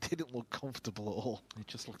holding it, it didn't look comfortable at all. It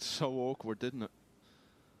just looked so awkward, didn't it?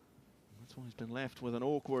 That's why he's been left with an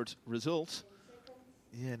awkward result.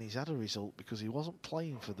 Yeah, and he's had a result because he wasn't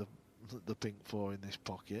playing for the pink 4 in this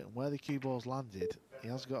pocket, and where the cue ball's landed, he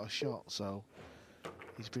has got a shot, so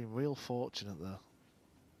he's been real fortunate there.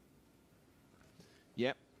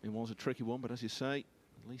 Yep, it was a tricky one, but as you say,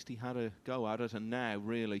 at least he had a go at it, and now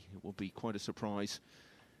really it will be quite a surprise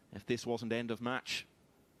if this wasn't end of match.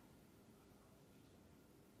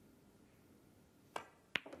 There's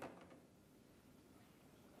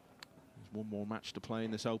one more match to play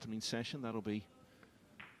in this opening session. That'll be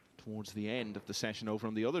towards the end of the session over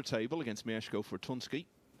on the other table against Mieszko Fortunski.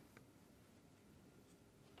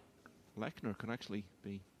 Lechner can actually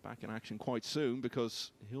be back in action quite soon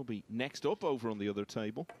because he'll be next up over on the other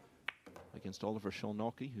table against Oliver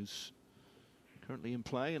Szolnocki, who's currently in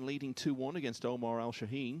play and leading 2-1 against Omar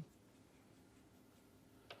Al-Shaheen.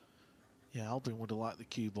 Yeah, Albin would have liked the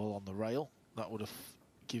cue ball on the rail. That would have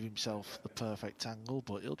given himself the perfect angle,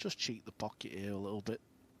 but he'll just cheat the pocket here a little bit.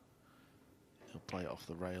 He'll play it off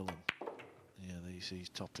the rail, and yeah, there you see he's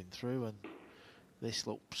topping through, and this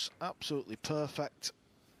looks absolutely perfect.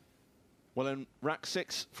 Well, in rack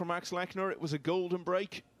 6 for Max Lechner, it was a golden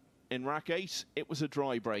break. In rack 8, it was a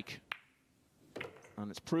dry break. And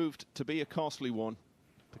it's proved to be a costly one,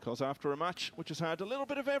 because after a match which has had a little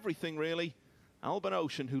bit of everything, really, Albin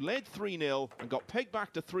Ouschan, who led 3-0 and got pegged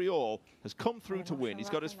back to 3-all, has come through to win. He's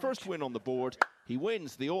got his first win on the board. He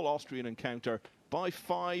wins the All-Austrian encounter by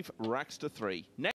 5 racks to 3.